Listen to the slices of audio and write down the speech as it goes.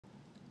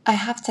I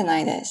have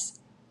tinnitus.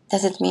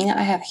 Does it mean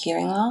I have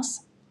hearing loss?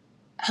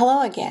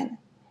 Hello again.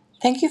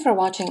 Thank you for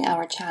watching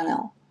our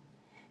channel.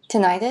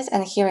 Tinnitus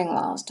and hearing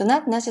loss do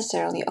not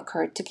necessarily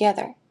occur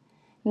together.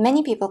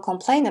 Many people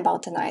complain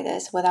about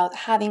tinnitus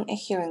without having a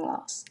hearing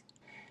loss.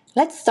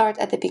 Let's start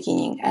at the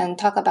beginning and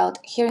talk about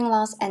hearing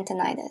loss and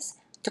tinnitus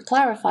to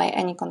clarify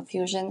any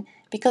confusion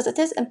because it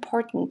is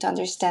important to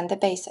understand the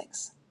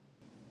basics.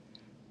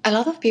 A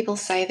lot of people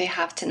say they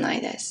have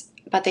tinnitus,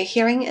 but their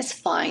hearing is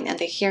fine and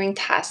their hearing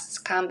tests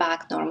come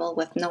back normal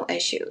with no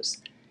issues.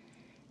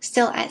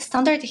 Still, a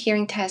standard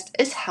hearing test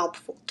is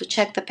helpful to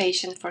check the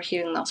patient for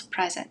hearing loss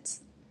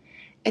presence.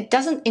 It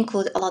doesn't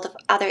include a lot of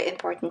other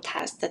important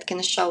tests that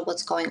can show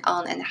what's going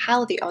on and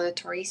how the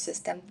auditory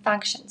system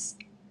functions.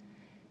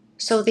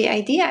 So the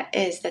idea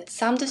is that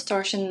some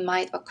distortion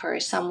might occur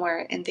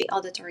somewhere in the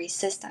auditory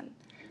system,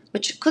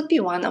 which could be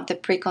one of the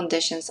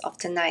preconditions of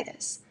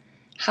tinnitus.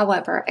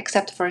 However,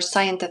 except for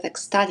scientific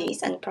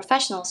studies and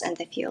professionals in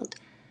the field,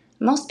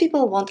 most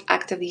people won't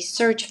actively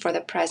search for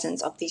the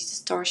presence of these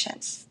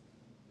distortions.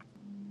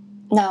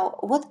 Now,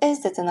 what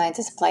is the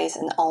tinnitus place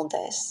in all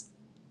this?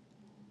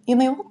 You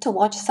may want to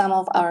watch some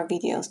of our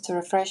videos to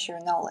refresh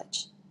your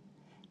knowledge.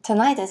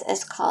 Tinnitus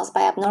is caused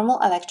by abnormal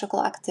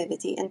electrical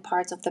activity in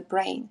parts of the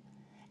brain,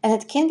 and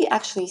it can be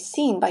actually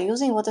seen by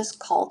using what is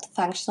called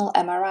functional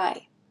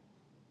MRI.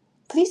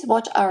 Please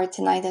watch our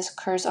tinnitus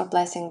curse or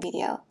blessing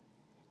video,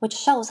 which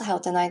shows how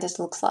tinnitus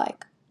looks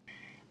like.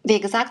 The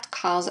exact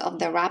cause of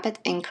the rapid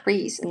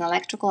increase in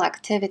electrical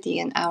activity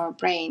in our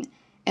brain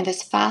in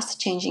this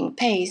fast-changing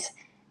pace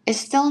is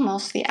still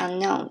mostly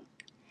unknown.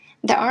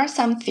 There are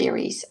some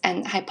theories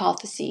and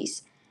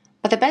hypotheses,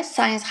 but the best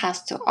science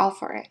has to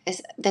offer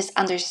is this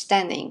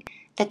understanding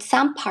that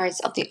some parts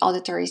of the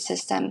auditory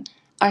system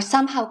are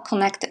somehow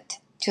connected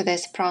to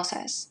this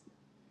process.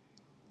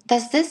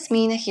 Does this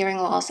mean hearing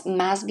loss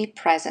must be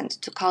present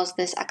to cause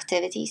this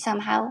activity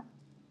somehow?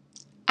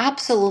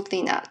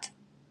 Absolutely not.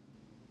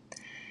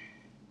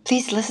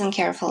 Please listen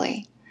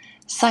carefully.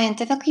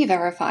 Scientifically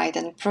verified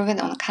and proven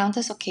on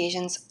countless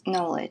occasions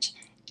knowledge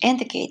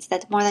indicates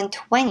that more than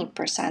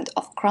 20%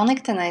 of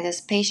chronic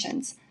tinnitus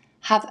patients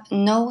have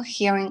no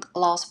hearing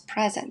loss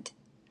present.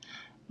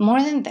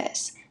 More than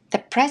this, the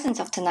presence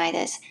of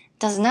tinnitus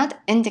does not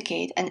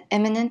indicate an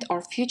imminent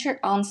or future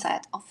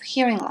onset of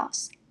hearing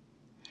loss.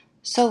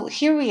 So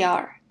here we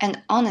are,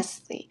 and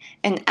honestly,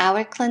 in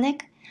our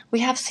clinic, we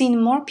have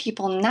seen more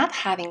people not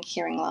having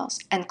hearing loss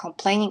and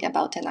complaining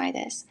about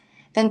tinnitus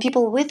than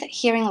people with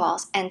hearing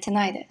loss and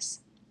tinnitus.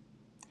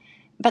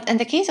 But in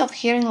the case of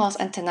hearing loss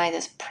and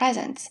tinnitus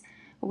presence,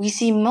 we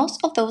see most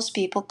of those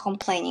people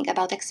complaining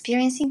about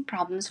experiencing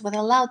problems with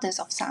the loudness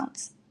of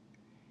sounds.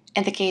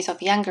 In the case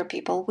of younger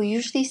people, we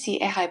usually see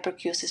a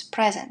hyperacusis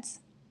presence.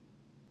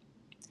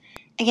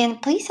 Again,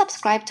 please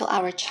subscribe to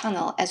our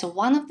channel as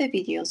one of the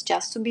videos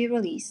just to be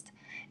released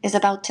is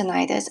about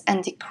tinnitus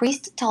and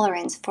decreased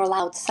tolerance for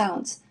loud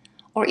sounds,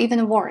 or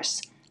even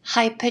worse,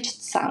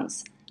 high-pitched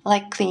sounds,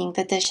 like cleaning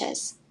the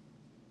dishes.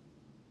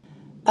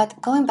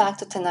 But going back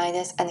to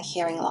tinnitus and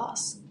hearing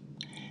loss.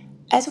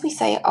 As we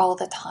say all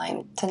the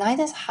time,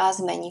 tinnitus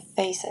has many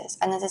faces,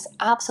 and it is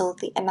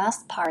absolutely a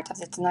must part of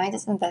the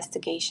tinnitus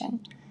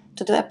investigation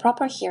to do a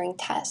proper hearing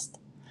test,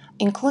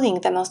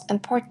 including the most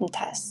important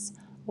tests,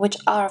 which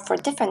are, for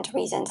different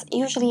reasons,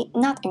 usually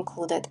not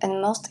included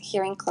in most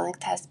hearing clinic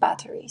test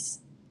batteries.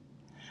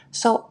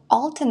 So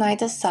all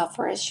tinnitus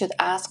sufferers should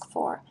ask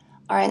for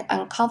are an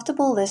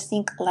uncomfortable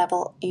listening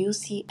level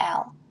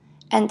UCL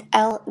and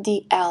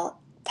LDL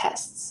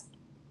tests.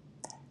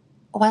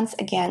 Once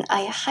again,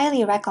 I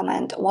highly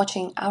recommend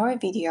watching our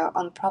video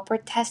on proper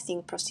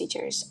testing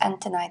procedures and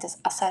tinnitus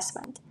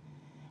assessment.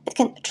 It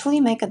can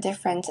truly make a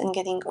difference in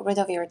getting rid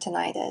of your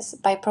tinnitus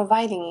by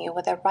providing you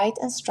with the right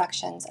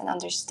instructions and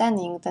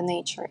understanding the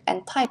nature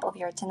and type of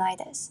your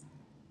tinnitus.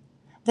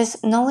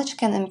 This knowledge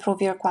can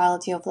improve your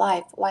quality of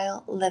life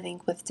while living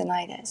with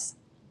tinnitus.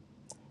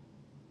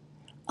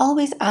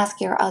 Always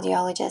ask your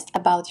audiologist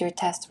about your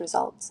test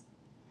results.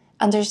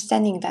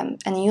 Understanding them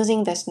and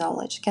using this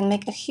knowledge can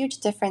make a huge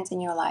difference in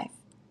your life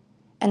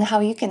and how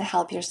you can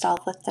help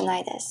yourself with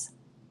tinnitus.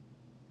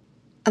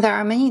 There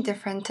are many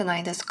different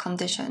tinnitus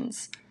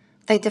conditions.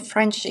 They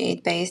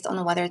differentiate based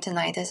on whether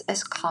tinnitus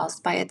is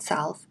caused by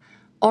itself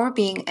or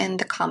being in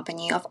the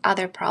company of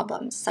other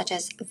problems such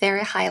as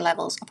very high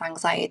levels of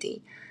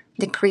anxiety,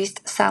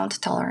 decreased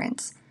sound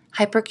tolerance,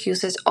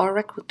 hyperacusis or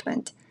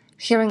recruitment,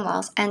 hearing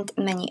loss, and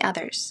many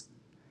others.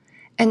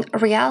 In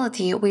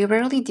reality, we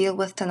rarely deal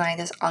with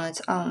tinnitus on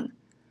its own.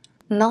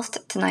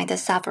 Most tinnitus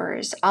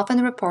sufferers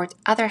often report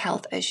other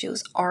health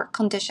issues or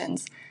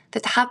conditions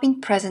that have been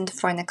present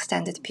for an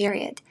extended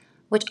period,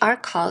 which are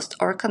caused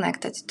or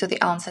connected to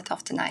the onset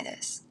of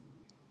tinnitus.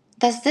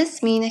 Does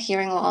this mean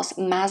hearing loss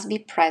must be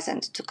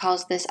present to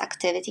cause this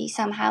activity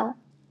somehow?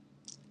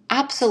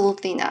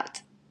 Absolutely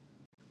not.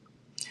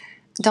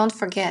 Don't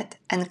forget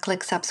and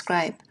click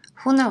subscribe.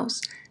 Who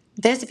knows?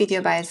 This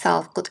video by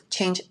itself could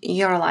change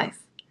your life.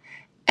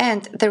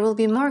 And there will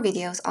be more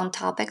videos on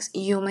topics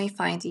you may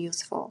find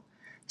useful.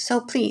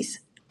 So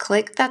please,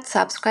 Click that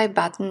subscribe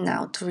button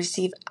now to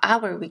receive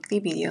our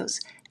weekly videos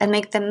and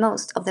make the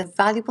most of the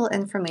valuable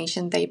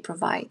information they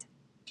provide.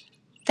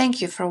 Thank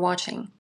you for watching.